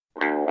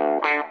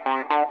So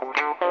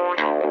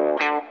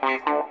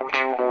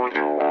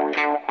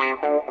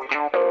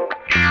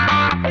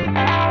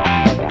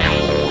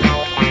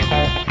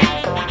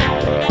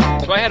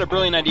I had a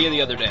brilliant idea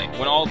the other day.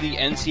 When all the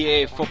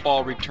NCAA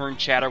football return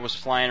chatter was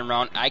flying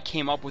around, I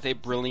came up with a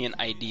brilliant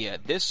idea.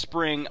 This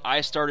spring,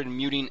 I started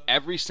muting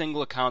every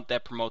single account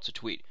that promotes a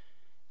tweet.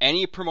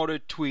 Any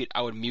promoted tweet,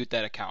 I would mute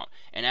that account.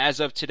 And as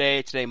of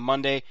today,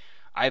 Monday,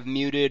 I've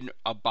muted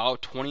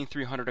about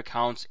 2,300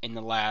 accounts in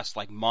the last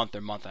month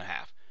or month and a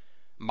half.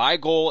 My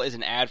goal is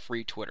an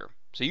ad-free Twitter.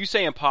 So you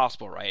say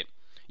impossible, right?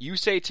 You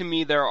say to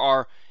me there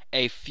are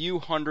a few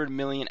 100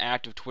 million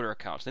active Twitter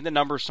accounts. I think the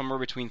number is somewhere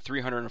between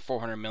 300 and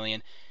 400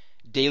 million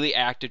daily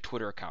active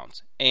Twitter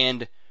accounts.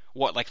 And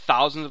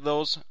thousands of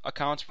those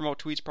accounts promote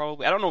tweets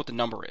probably? I don't know what the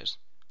number is.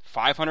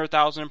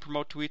 500,000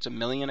 promote tweets, 1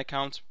 million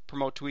accounts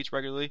promote tweets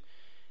regularly.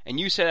 And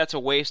you say that's a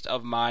waste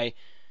of my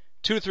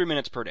 2 to 3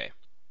 minutes per day.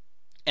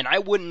 And I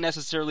wouldn't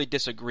necessarily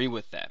disagree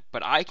with that,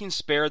 but I can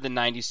spare the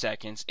 90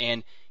 seconds,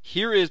 and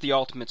here is the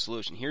ultimate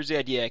solution. Here's the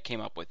idea I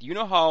came up with. You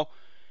know how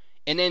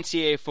in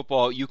NCAA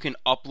football you can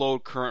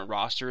upload current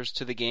rosters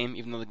to the game,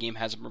 even though the game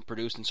hasn't been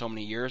produced in so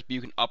many years, but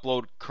you can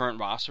upload current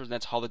rosters, and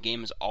that's how the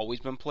game has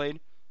always been played?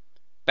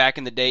 Back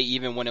in the day,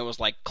 even when it was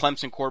like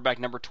Clemson quarterback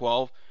number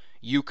 12,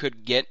 you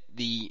could get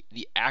the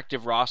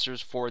active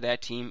rosters for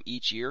that team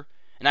each year.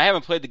 And I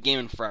haven't played the game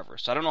in forever,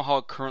 so I don't know how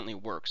it currently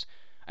works.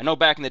 I know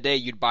back in the day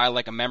you'd buy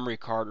a memory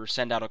card or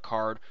send out a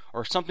card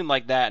or something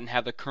like that and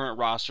have the current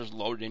rosters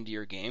loaded into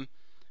your game.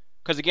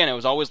 Because again, it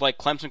was always like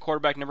Clemson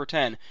quarterback number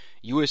 10,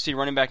 USC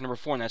running back number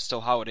 4, and that's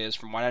still how it is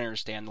from what I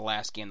understand the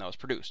last game that was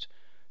produced.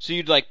 So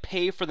you'd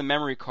pay for the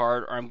memory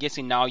card, or I'm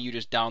guessing now you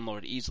just download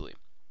it easily.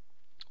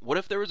 What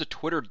if there was a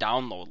Twitter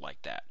download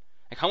like that?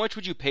 How much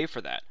would you pay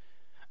for that?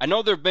 I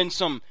know there have been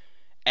some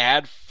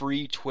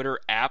ad-free Twitter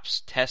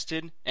apps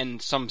tested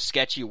and some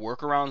sketchy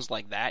workarounds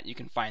like that. You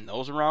can find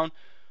those around.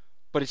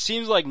 But it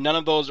seems like none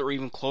of those are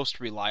even close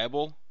to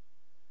reliable.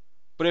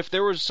 But if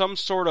there was some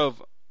sort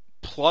of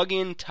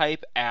plug-in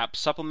type app,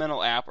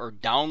 supplemental app, or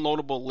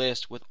downloadable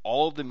list with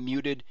all of the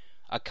muted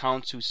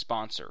accounts who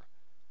sponsor,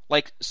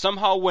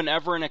 somehow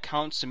whenever an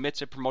account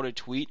submits a promoted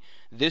tweet,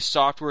 this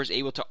software is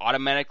able to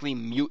automatically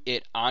mute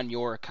it on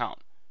your account.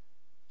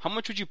 How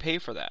much would you pay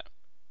for that?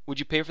 Would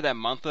you pay for that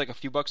monthly, a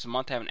few bucks a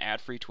month to have an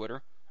ad-free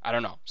Twitter? I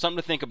don't know.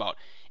 Something to think about.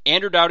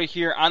 Andrew Dowdy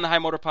here on the High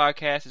Motor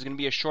Podcast. It's going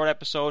to be a short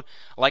episode.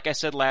 Like I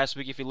said last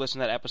week, if you listen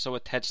to that episode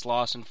with Ted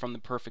Slauson from The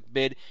Perfect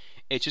Bid,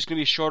 it's just going to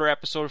be a shorter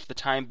episode for the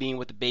time being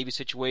with the baby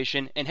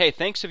situation. And hey,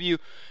 thanks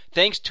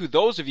to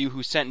those of you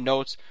who sent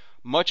notes.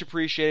 Much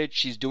appreciated.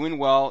 She's doing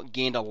well.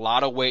 Gained a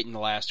lot of weight in the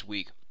last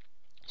week.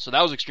 So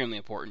that was extremely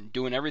important.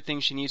 Doing everything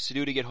she needs to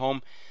do to get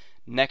home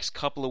next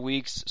couple of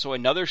weeks. So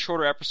another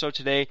shorter episode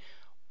today,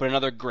 but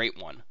another great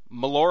one.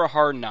 Melora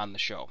Hardin on the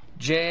show.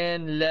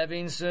 Jan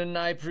Levinson,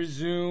 I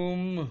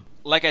presume.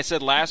 Like I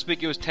said last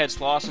week, it was Ted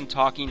Slauson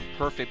talking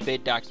Perfect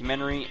Bid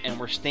documentary, and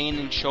we're staying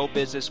in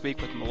showbiz this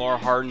week with Melora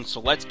Hardin,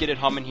 so let's get it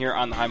humming here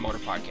on the High Motor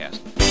Podcast.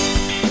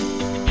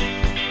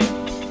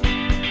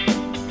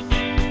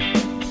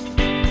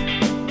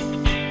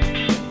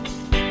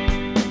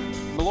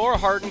 Melora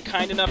Hardin,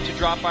 kind enough to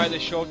drop by the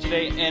show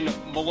today, and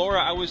Melora,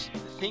 I was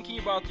thinking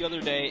about the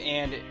other day,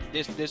 and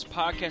this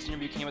podcast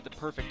interview came at the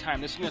perfect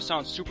time. This is going to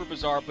sound super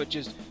bizarre, but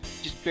just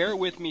bear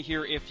with me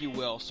here if you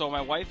will. So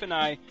my wife and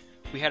I,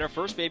 we had our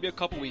first baby a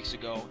couple weeks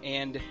ago,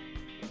 and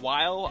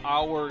while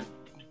our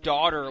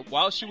daughter,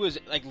 while she was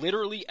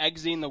literally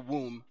exiting the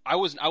womb, I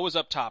was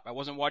up top, I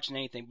wasn't watching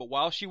anything, but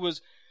while she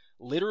was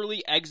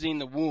literally exiting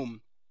the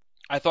womb,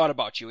 I thought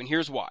about you, and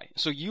here's why.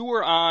 So you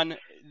were on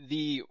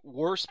the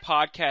worst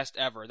podcast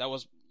ever. I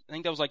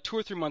think that was 2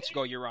 or 3 months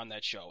ago you were on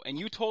that show. And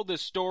you told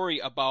this story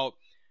about,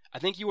 I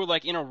think you were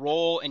in a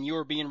role and you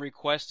were being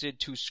requested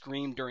to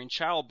scream during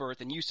childbirth.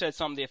 And you said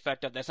something to the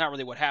effect of, that's not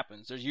really what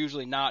happens. There's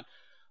usually not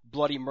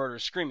bloody murder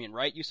screaming,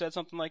 right? You said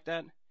something like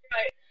that?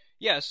 Right.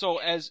 Yeah, so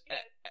as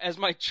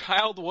my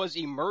child was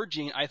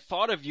emerging, I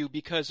thought of you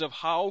because of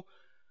how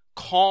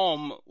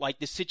calm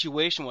the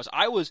situation was.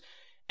 I was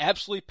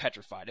absolutely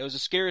petrified. It was the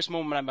scariest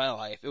moment of my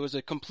life. It was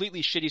a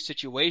completely shitty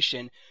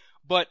situation,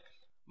 but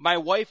my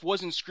wife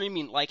wasn't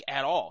screaming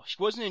at all. She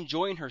wasn't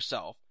enjoying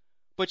herself,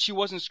 but she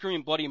wasn't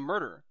screaming bloody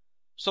murder.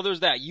 So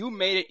there's that. You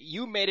made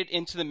it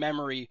into the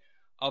memory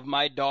of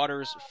my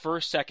daughter's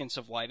first seconds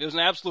of life. It was an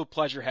absolute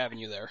pleasure having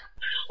you there.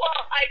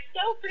 Well, I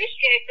so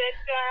appreciate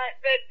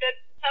that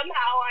somehow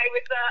I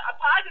was a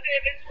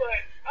positive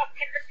influence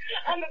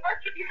on the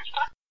birth of your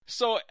child.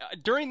 So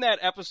during that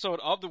episode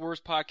of the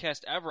worst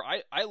podcast ever,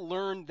 I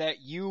learned that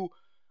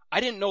I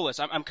didn't know this.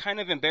 I'm kind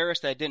of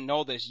embarrassed that I didn't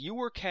know this. You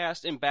were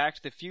cast in Back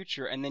to the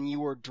Future, and then you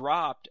were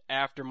dropped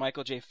after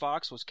Michael J.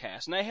 Fox was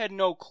cast. And I had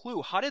no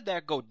clue. How did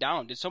that go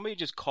down? Did somebody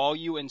just call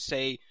you and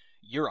say,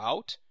 you're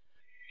out?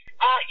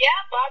 Yeah,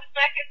 Bob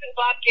Zemeckis and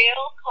Bob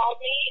Gale called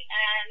me,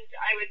 and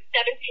I was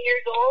 17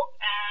 years old,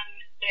 and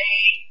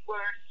they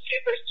were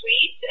super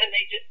sweet, and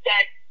they just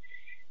said,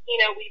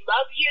 we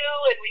love you,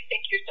 and we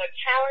think you're so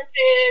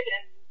talented,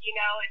 and,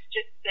 it's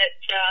just that,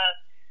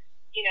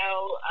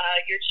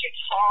 you're too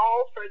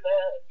tall for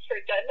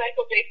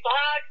Michael J.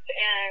 Fox,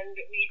 and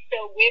we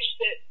so wish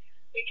that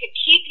we could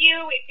keep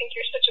you. We think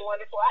you're such a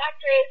wonderful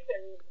actress,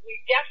 and we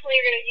definitely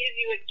are going to use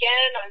you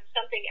again on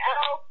something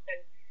else.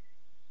 And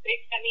they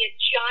sent me a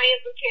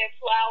giant bouquet of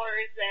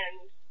flowers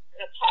and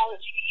an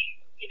apology,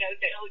 note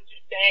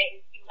just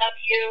saying, we love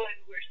you,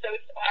 and we're so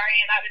sorry.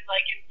 And I was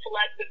like in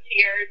floods of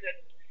tears and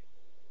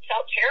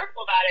felt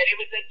terrible about it. It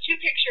was a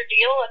 2-picture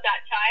deal at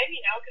that time,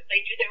 because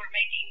they knew they were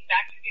making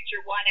Back to the Future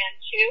 1 and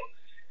 2.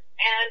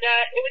 And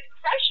it was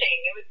crushing.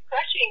 It was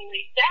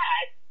crushingly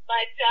sad.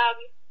 But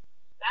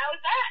that was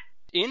that.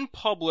 In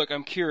public,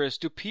 I'm curious,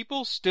 do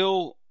people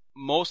still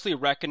mostly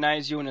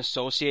recognize you and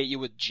associate you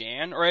with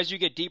Jan? Or as you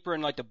get deeper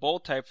in, like, the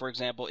bold type, for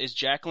example, is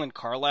Jacqueline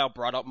Carlyle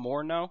brought up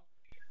more now?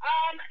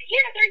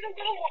 Yeah, there's a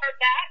little more of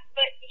that.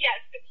 But, yes,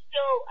 it's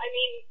still,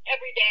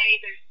 every day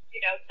there's,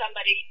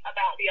 somebody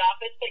about the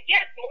office. But,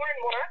 yes, more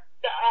and more.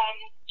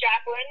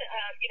 Jacqueline,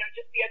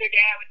 just the other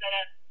day I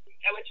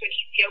went to an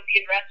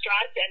Ethiopian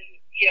restaurant, and,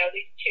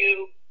 these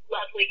 2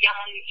 lovely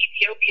young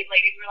Ethiopian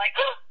ladies were like,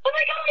 oh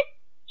my God,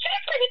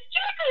 Jacqueline, it's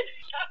Jacqueline!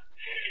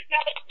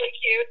 No, that's really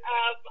cute.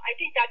 I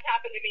think that's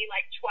happened to me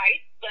like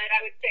twice, but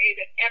I would say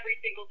that every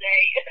single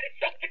day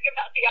something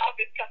about the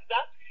office comes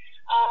up.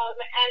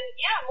 And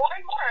yeah, more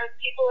and more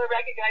people are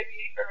recognizing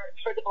me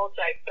for the bold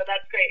type, so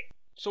that's great.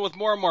 So with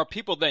more and more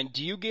people then,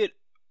 do you get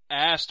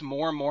asked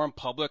more and more in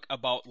public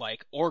about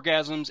like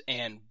orgasms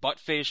and butt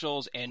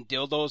facials and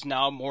dildos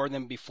now more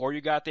than before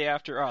you got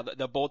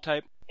the bold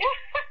type?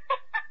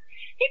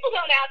 People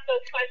don't ask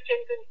those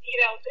questions, and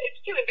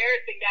it's too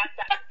embarrassing to ask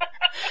that.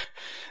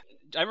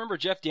 I remember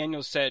Jeff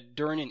Daniels said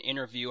during an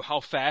interview how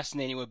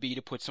fascinating it would be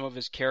to put some of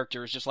his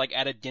characters just like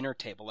at a dinner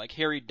table, like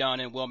Harry Dunn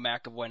and Will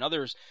McAvoy and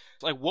others.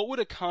 Like, what would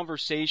a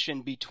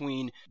conversation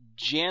between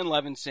Jan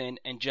Levinson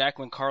and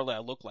Jacqueline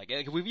Carlyle look like?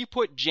 If you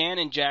put Jan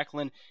and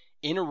Jacqueline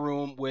in a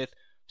room with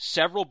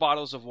several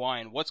bottles of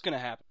wine, what's going to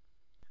happen?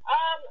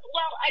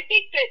 Well, I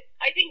think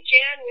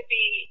Jan would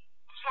be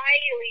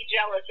highly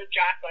jealous of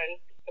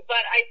Jacqueline.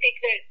 But I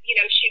think that,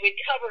 she would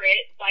cover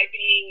it by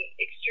being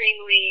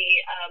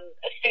extremely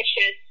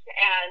officious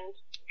and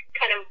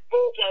kind of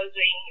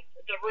bulldozing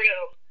the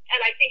room.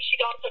 And I think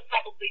she'd also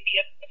probably be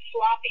a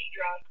sloppy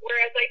drunk.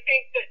 Whereas I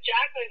think that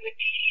Jacqueline would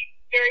be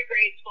very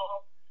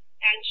graceful,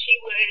 and she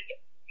would,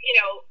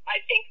 I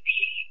think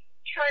be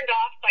turned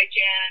off by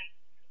Jan,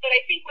 but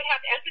I think would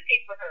have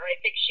empathy for her. I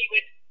think she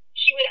would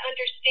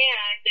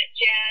understand that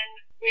Jan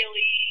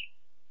really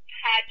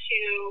had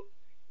to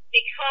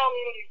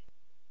become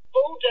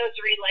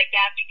bulldozery like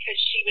that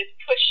because she was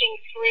pushing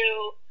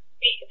through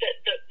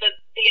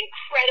the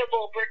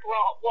incredible brick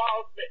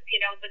walls that,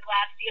 the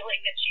glass ceiling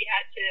that she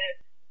had to,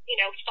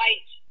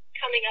 fight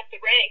coming up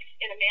the ranks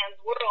in a man's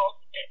world.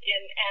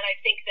 And I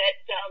think that,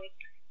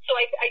 so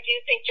I do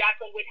think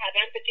Jacqueline would have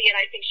empathy, and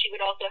I think she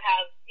would also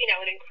have,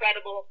 an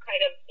incredible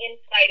kind of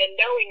insight and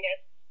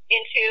knowingness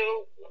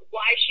into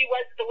why she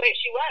was the way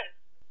she was.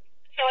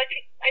 So I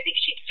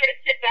think she'd sort of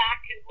sit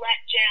back and let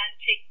Jan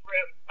take the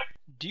room.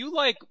 Do you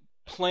like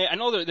I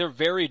know they're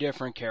very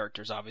different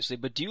characters, obviously,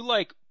 but do you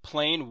like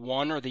playing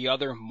one or the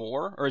other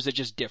more, or is it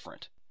just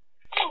different?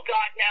 Oh,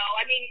 God, no.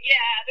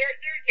 Yeah, they're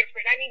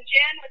different.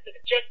 Jan was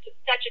just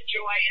such a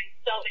joy in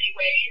so many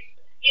ways,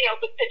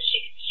 because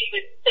she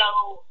was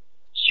so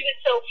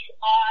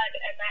flawed,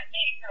 and that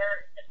made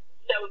her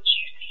so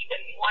juicy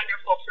and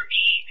wonderful for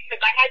me,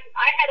 because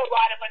I had a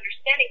lot of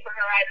understanding for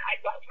her. I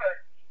love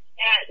her.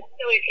 And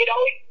so it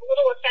always a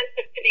little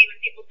offensive to me when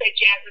people say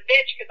Jan's a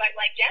bitch, because I'm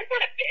like, Jan's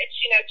not a bitch.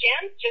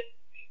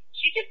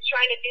 She's just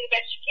trying to do the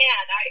best she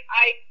can.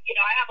 I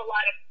have a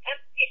lot of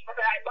empathy for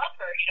her. I love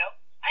her,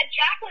 And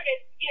Jacqueline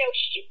is,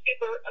 she's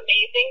super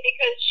amazing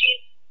because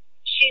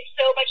she's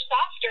so much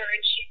softer,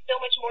 and she's so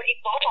much more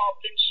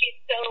evolved, and she's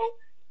so,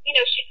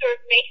 she sort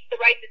of makes the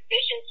right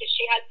decisions, and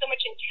she has so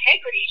much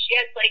integrity. She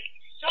has like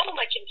so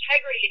much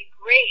integrity and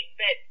grace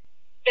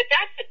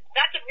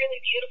that's a really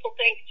beautiful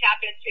thing to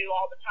tap into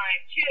all the time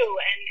too.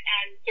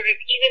 And sort of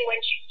even when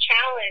she's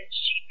challenged,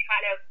 she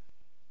kind of,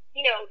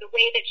 the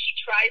way that she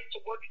tries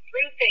to work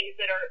through things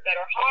that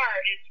are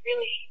hard is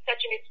really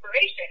such an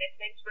inspiration. It's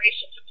an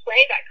inspiration to play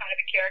that kind of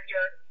a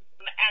character,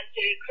 and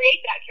to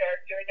create that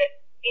character that,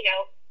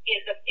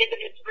 is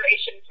an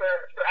inspiration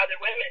for other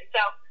women.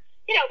 So,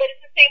 but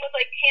it's the same with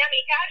like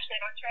Tammy Cashman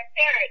on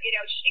Transparent.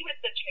 She was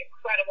such an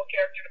incredible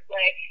character to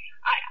play.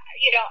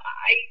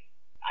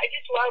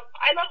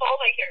 I love all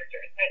my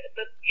characters.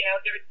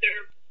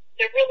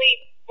 They're really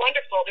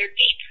wonderful. They're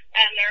deep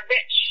and they're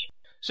rich.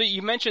 So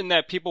you mentioned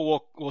that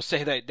people will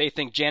say that they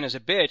think Jan is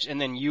a bitch, and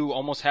then you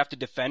almost have to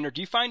defend her.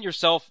 Do you find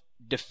yourself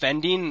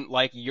defending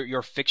like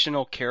your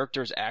fictional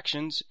character's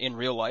actions in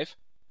real life?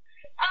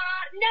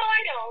 No,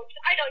 I don't.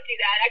 I don't do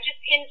that. I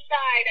just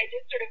inside. I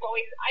just sort of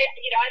always.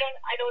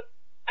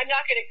 I'm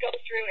not going to go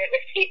through it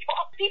with people.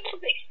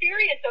 People's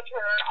experience of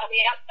her on the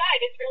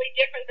outside is really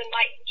different than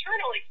my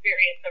internal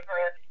experience of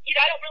her.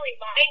 I don't really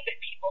mind that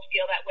people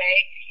feel that way.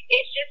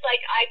 It's just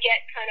like I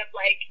get kind of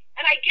like, I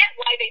And I get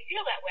why they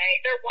feel that way.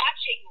 They're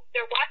watching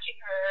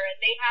her,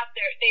 and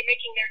they're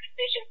making their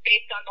decisions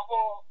based on the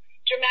whole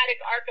dramatic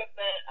arc of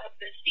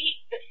the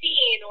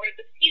scene or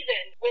the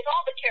season with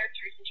all the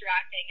characters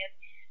interacting. And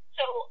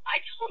so I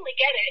totally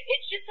get it.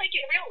 It's just like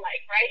in real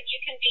life, right? You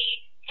can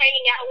be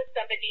hanging out with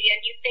somebody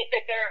and you think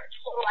that they're a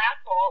total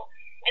asshole,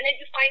 and then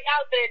you find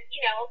out that,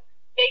 you know,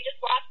 they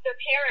just lost their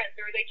parents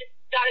or they just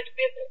got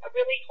a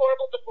really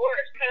horrible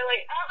divorce. Kind of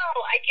like, oh,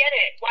 I get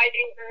it, why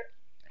they were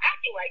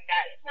acting like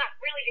that. It's not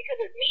really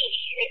because of me.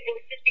 It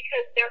was just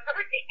because they're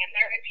hurting and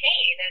they're in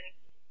pain, and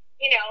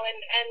you know,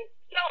 and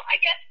so I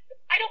guess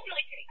I don't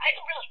really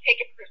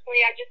take it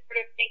personally. I just sort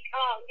of think,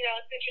 oh, you know,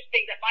 it's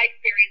interesting that my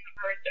experience of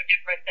her is so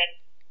different than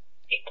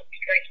people's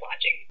experience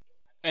watching.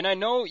 And I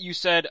know you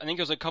said, I think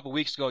it was a couple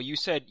weeks ago, you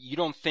said you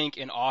don't think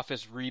an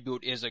Office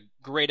reboot is a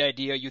great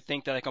idea. You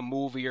think that like a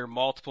movie or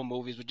multiple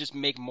movies would just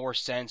make more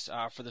sense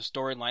for the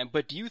storyline.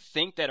 But do you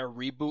think that a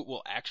reboot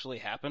will actually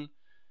happen?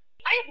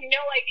 I have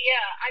no idea.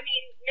 I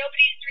mean,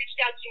 nobody's reached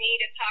out to me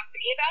to talk to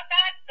me about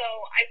that, so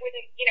I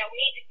wouldn't, you know,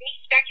 me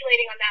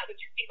speculating on that would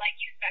just be like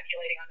you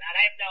speculating on that.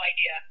 I have no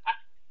idea.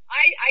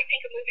 I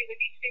think a movie would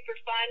be super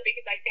fun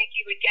because I think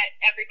you would get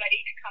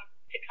everybody to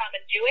come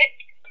and do it.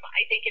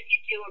 I think if you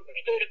do a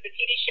reboot of the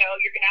TV show,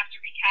 you're going to have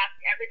to recast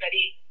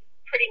everybody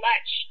pretty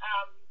much,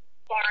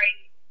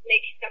 barring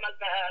maybe some of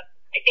the,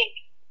 I think,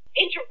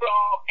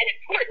 integral and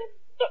important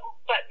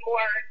but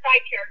more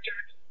side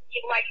characters.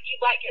 You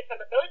might get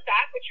some of those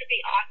back, which would be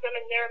awesome,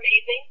 and they're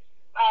amazing,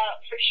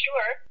 for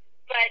sure.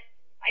 But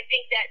I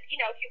think that, you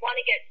know, if you want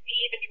to get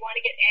Steve and you want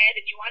to get Ed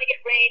and you want to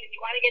get Rain and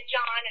you want to get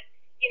John and,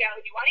 you know,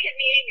 you want to get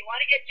me and you want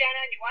to get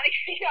Jenna and you want to,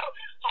 you know,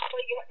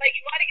 Holly, you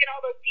want to get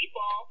all those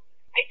people.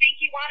 I think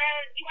you want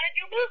to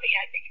do a movie.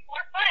 I think it's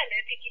more fun.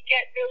 I think you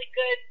get really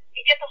good.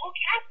 You get the whole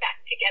cast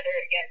back together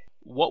again.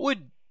 What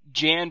would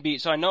Jan be?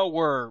 So I know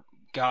we're,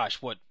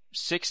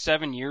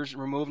 6-7 years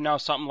removed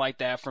now, something like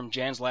that, from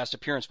Jan's last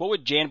appearance. What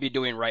would Jan be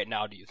doing right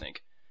now, do you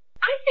think?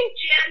 I think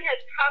Jan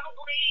has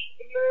probably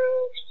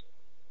moved.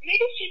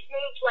 Maybe she's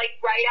moved like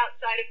right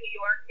outside of New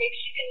York. Maybe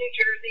she's in New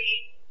Jersey.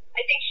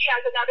 I think she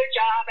has another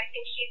job. I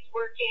think she's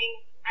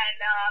working, and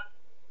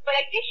but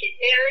I think she's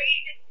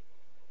married.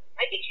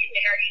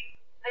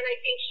 And I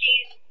think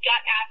she's got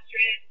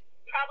Astrid,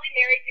 probably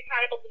married to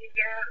kind of a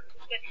loser,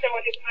 like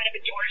someone who kind of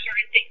adores her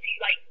and thinks he,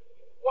 like,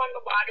 won the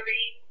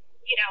lottery,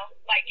 you know,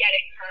 by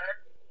getting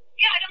her.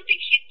 Yeah, I don't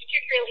think she's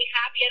particularly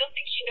happy. I don't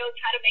think she knows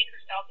how to make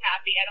herself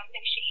happy. I don't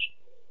think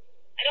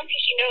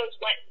she knows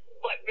what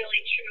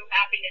really true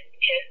happiness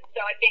is.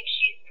 So I think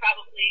she's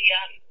probably,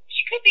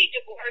 she could be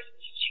divorced.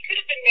 She could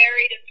have been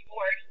married and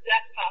divorced.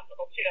 That's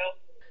possible,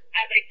 too.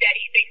 As I said,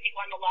 he thinks he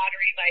won the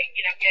lottery by,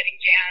 you know, getting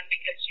Jan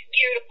because she's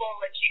beautiful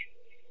and she's,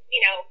 you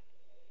know,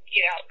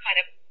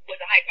 kind of was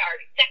a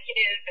high-powered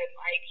executive, and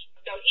like,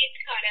 so he's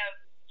kind of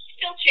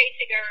still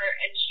chasing her,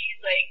 and she's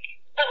like,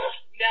 oh,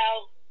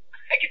 no,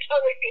 I could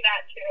totally see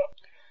that too.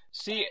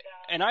 See,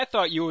 and I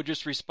thought you would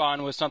just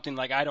respond with something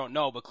like, I don't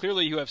know, but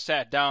clearly you have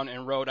sat down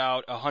and wrote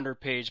out a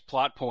 100-page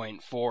plot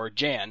point for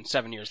Jan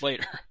 7 years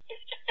later.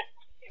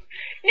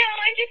 No,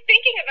 I'm just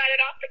thinking about it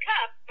off the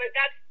cuff, but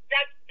that's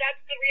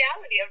the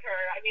reality of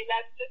her. I mean,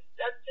 that's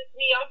just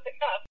me off the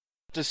cuff.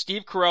 Does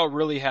Steve Carrell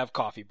really have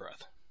coffee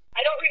breath?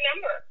 I don't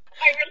remember.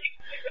 I really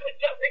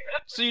don't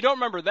remember. So you don't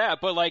remember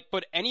that,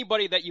 but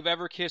anybody that you've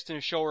ever kissed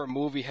in a show or a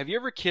movie, have you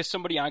ever kissed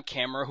somebody on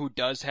camera who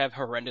does have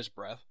horrendous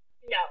breath?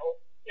 No.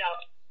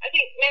 I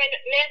think men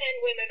and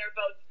women are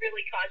both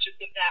really conscious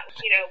of that.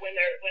 You know, when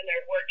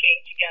they're working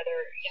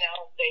together, you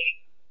know,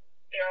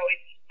 they're always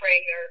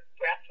spraying their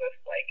breath with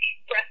like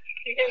breath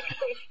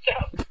mints and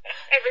stuff.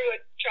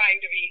 Everyone's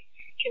trying to be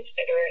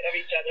considerate of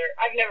each other.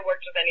 I've never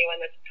worked with anyone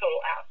that's a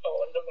total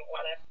asshole and doesn't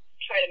want to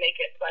try to make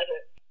it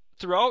pleasant.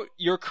 Throughout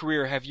your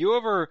career, have you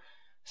ever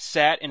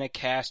sat in a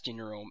casting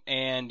room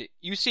and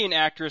you see an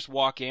actress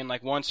walk in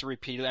like once or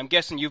repeatedly? I'm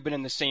guessing you've been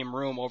in the same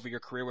room over your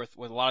career with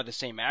a lot of the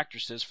same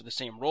actresses for the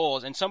same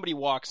roles, and somebody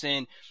walks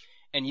in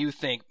and you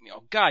think, you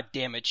know, God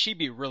damn it, she'd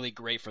be really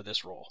great for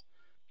this role.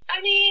 I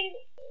mean,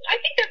 I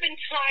think there have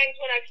been times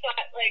when I've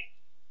thought, like,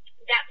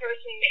 that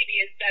person maybe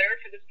is better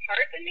for this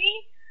part than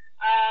me.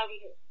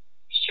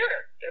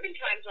 Sure, there have been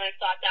times when I've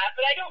thought that,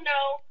 but I don't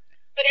know.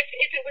 But if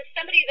it was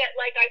somebody that,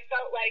 like, I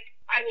felt like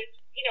I was,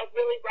 you know,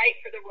 really right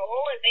for the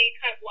role, and they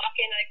kind of walk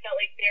in and I felt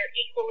like they're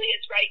equally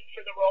as right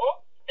for the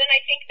role, then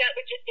I think that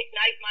would just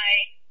ignite my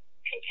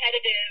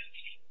competitive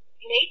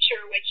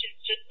nature, which is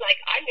just like,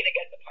 I'm going to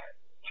get the part.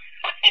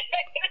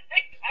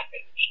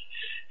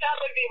 That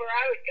would be where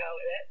I would go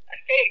with it, I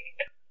think.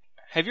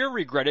 Have you ever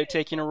regretted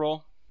taking a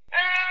role?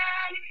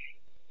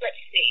 Let's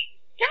see.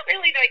 Not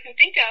really that I can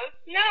think of.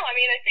 No, I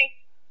mean, I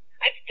think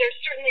there's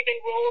certainly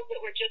been roles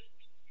that were just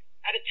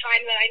at a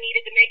time that I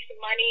needed to make some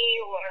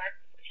money or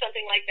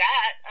something like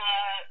that,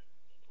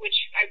 which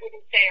I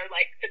wouldn't say are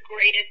like the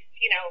greatest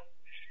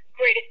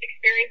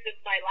experience of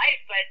my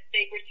life, but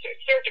they were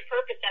served a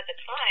purpose at the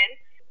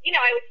time. You know,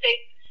 I would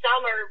say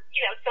some are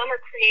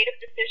creative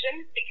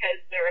decisions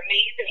because they're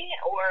amazing,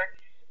 or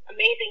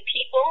amazing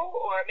people,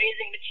 or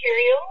amazing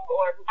material,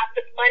 or lots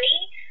of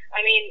money. I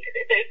mean,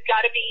 there's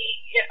got to be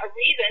a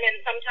reason, and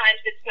sometimes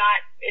it's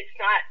not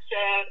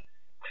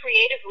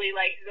creatively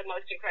like the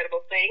most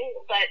incredible thing.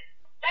 But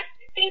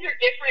things are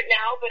different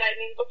now. But I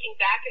mean, looking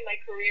back in my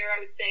career,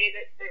 I would say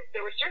that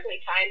there were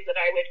certainly times that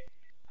I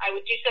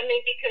would do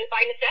something because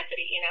by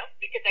necessity,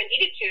 because I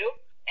needed to.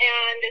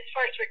 And as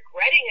far as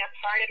regretting that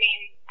part, I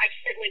mean, I've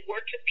certainly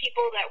worked with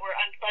people that were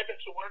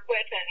unpleasant to work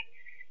with, and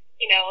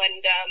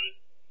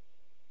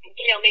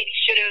maybe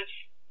should have,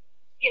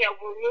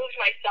 removed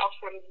myself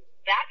from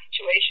that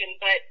situation,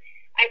 but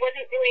I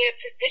wasn't really in a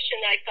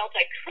position that I felt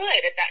I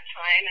could at that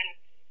time. And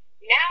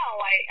now,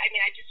 I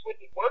mean, I just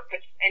wouldn't work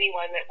with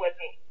anyone that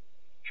wasn't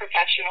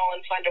professional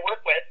and fun to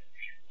work with.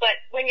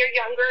 But when you're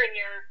younger and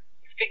you're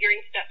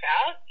figuring stuff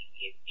out,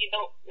 you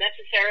don't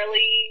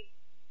necessarily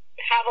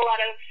have a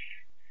lot of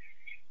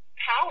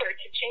power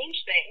to change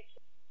things.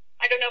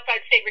 I don't know if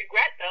I'd say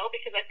regret, though,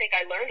 because I think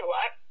I learned a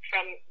lot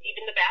from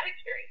even the bad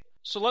experience.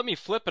 So let me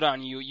flip it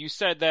on you. You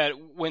said that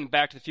when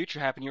Back to the Future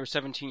happened, you were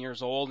 17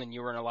 years old and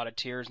you were in a lot of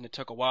tears, and it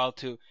took a while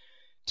to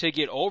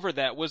get over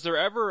that. Was there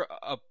ever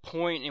a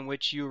point in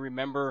which you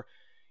remember,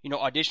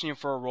 auditioning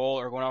for a role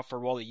or going out for a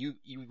role that you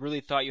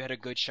really thought you had a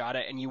good shot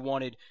at and you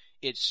wanted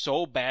it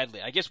so badly?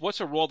 I guess what's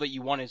a role that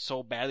you wanted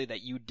so badly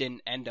that you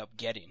didn't end up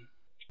getting?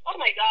 Oh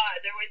my God,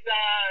 there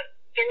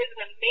was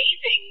an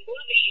amazing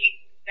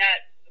movie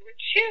that were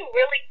two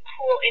really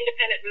cool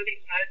independent movies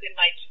when I was in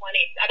my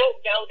 20s. I don't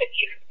know that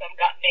either of them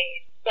got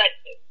made, but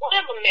one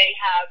of them may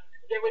have.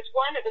 There was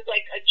one that was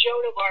like a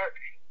Joan of Arc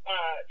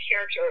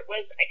character.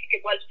 I think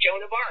it was Joan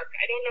of Arc.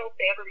 I don't know if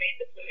they ever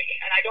made this movie,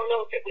 and I don't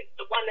know if it was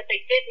the one that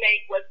they did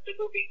make was the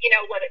movie,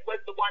 what it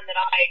was the one that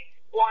I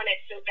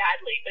wanted so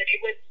badly. But it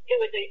was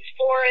a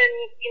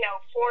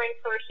foreign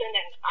person,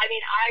 and I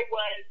mean, I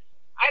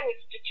was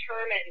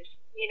determined.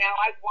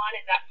 I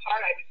wanted that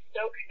part. I was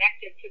so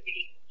connected to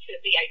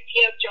the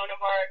idea of Joan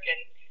of Arc,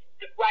 and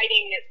the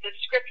writing. The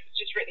script was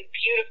just written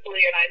beautifully,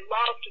 and I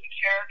loved the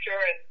character,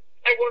 and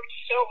I worked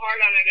so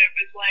hard on it. It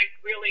was like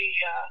really.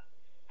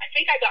 I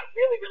think I got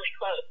really, really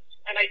close,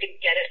 and I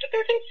didn't get it. But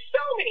there's been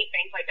so many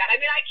things like that. I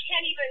mean, I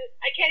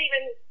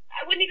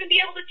wouldn't even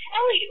be able to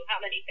tell you how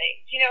many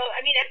things.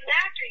 I mean, as an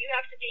actor, you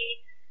have to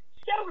be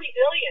so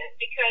resilient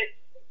because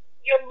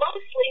you're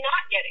mostly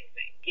not getting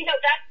things.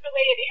 That's the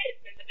way it is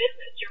in the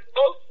business. You're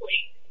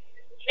mostly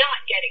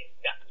not getting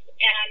stuff.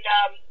 And,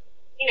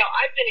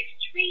 I've been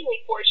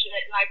extremely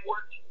fortunate, and I've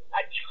worked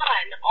a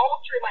ton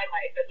all through my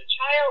life as a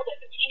child, as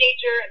a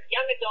teenager, as a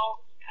young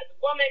adult, as a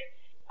woman.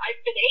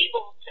 I've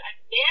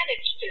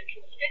managed to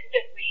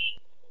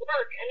consistently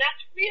work, and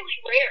that's really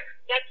rare.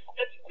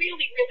 That's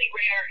really, really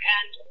rare,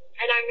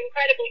 and I'm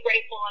incredibly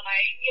grateful, and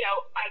I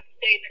would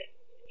say that,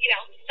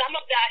 some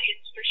of that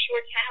is for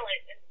sure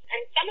talent,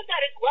 and some of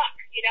that is luck,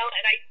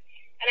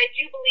 and I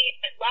do believe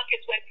that luck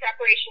is when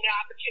preparation and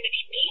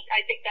opportunity meet.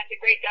 I think that's a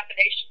great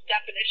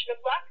definition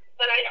of luck,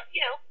 but I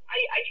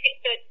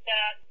think that,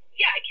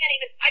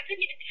 I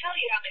couldn't even tell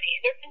you how many.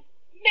 There have been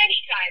many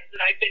times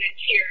that I've been in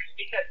tears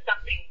because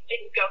something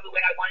didn't go the way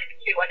I wanted it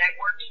to, and I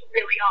worked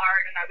really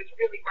hard, and I was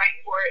really right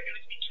for it. It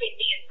was between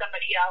me and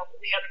somebody else,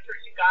 and the other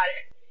person got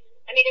it.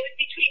 I mean, it was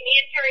between me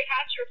and Terry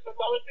Hatcher from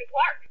Lois and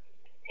Clark,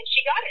 and she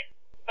got it.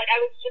 But it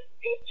was just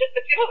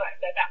the two of us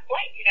at that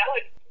point, and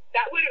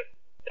that would have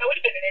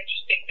been an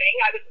interesting thing.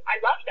 I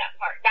loved that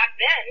part. Back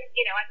then,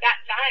 at that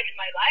time in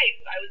my life,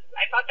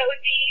 I thought that would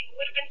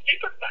have been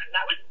super fun.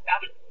 That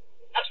was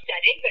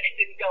upsetting that it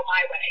didn't go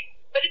my way.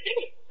 But it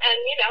didn't,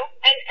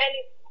 and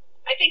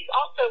I think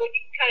also when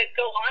you kind of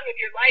go on with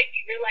your life,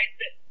 you realize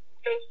that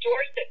those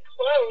doors that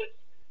close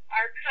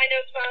are kind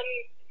of,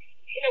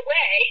 in a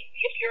way,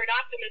 if you're an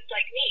optimist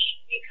like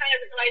me, you kind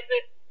of realize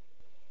that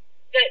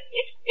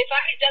if I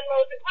had done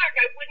Lois and Clark,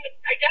 I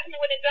definitely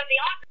wouldn't have done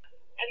The Office,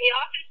 and The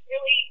Office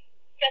really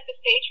set the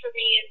stage for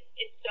me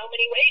in so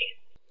many ways.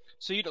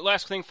 So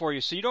last thing for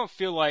you, so you don't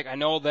feel like, I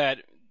know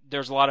that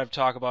there's a lot of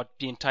talk about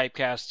being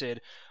typecasted.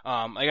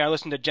 I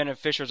listened to Jenna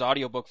Fisher's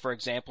audiobook, for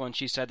example, and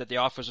she said that The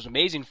Office was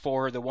amazing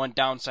for her. The one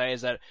downside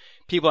is that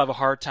people have a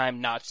hard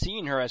time not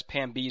seeing her as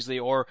Pam Beesly,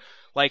 or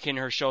like in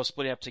her show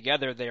Splitting Up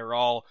Together, they are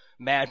all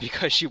mad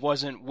because she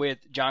wasn't with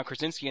John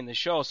Krasinski in the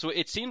show. So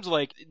it seems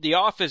like The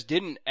Office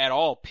didn't at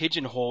all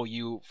pigeonhole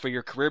you for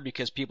your career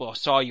because people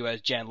saw you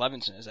as Jan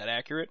Levinson. Is that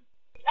accurate?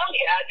 Oh,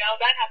 yeah. No,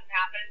 that hasn't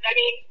happened. I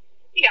mean,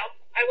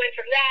 I went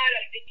from that,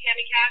 I did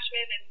Tammy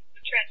Cashman and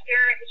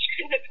Transparent, which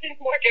couldn't have been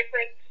more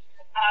different.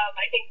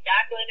 I think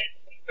Jacqueline is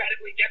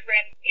incredibly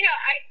different.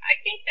 I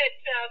think that,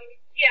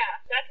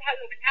 that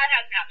hasn't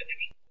happened to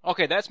me.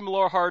 Okay, that's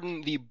Melora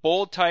Hardin, the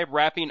bold type,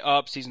 wrapping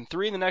up season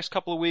 3 in the next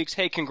couple of weeks.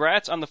 Hey,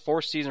 congrats on the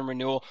 4th season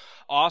renewal.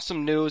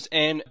 Awesome news,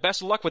 and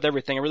best of luck with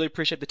everything. I really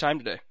appreciate the time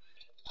today.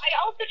 I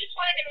also just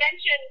wanted to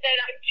mention that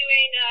I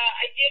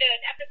did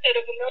an episode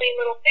of A Million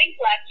Little Things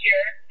last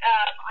year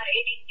on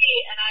ABC,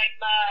 and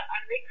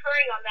I'm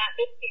recurring on that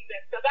this season,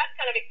 so that's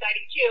kind of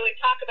exciting too. And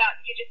talk about,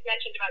 you just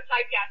mentioned about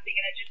typecasting,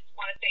 and I just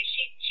want to say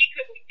she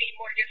couldn't be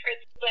more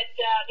different. But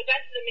the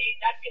best of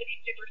me, that's going to be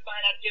super fun.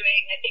 I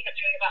think I'm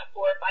doing about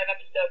 4 or 5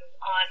 episodes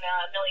on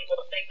A Million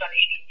Little Things on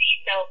ABC.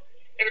 So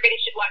everybody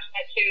should watch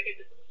that too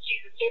because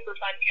she's a super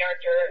fun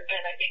character,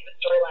 and I think the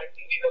storyline's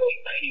going to be really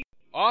exciting.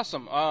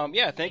 Awesome.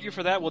 Yeah, thank you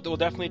for that. We'll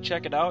definitely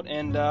check it out.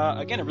 And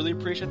again, I really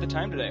appreciate the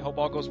time today. Hope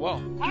all goes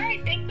well. All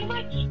right, thanks so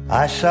much.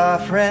 I saw a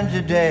friend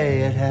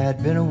today, it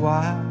had been a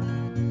while,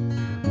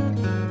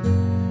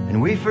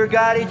 and we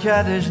forgot each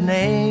other's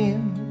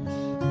names.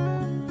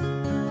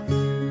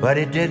 But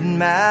it didn't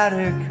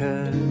matter,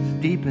 'cause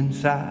deep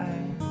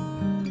inside,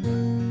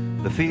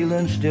 the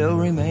feeling still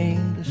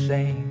remained the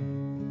same.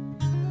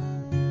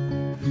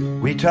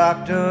 We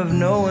talked of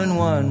knowing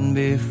one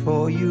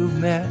before you've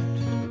met,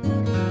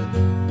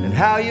 and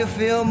how you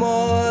feel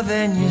more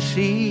than you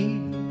see,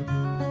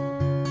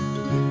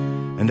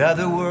 and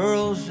other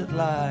worlds that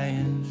lie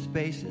in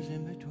spaces in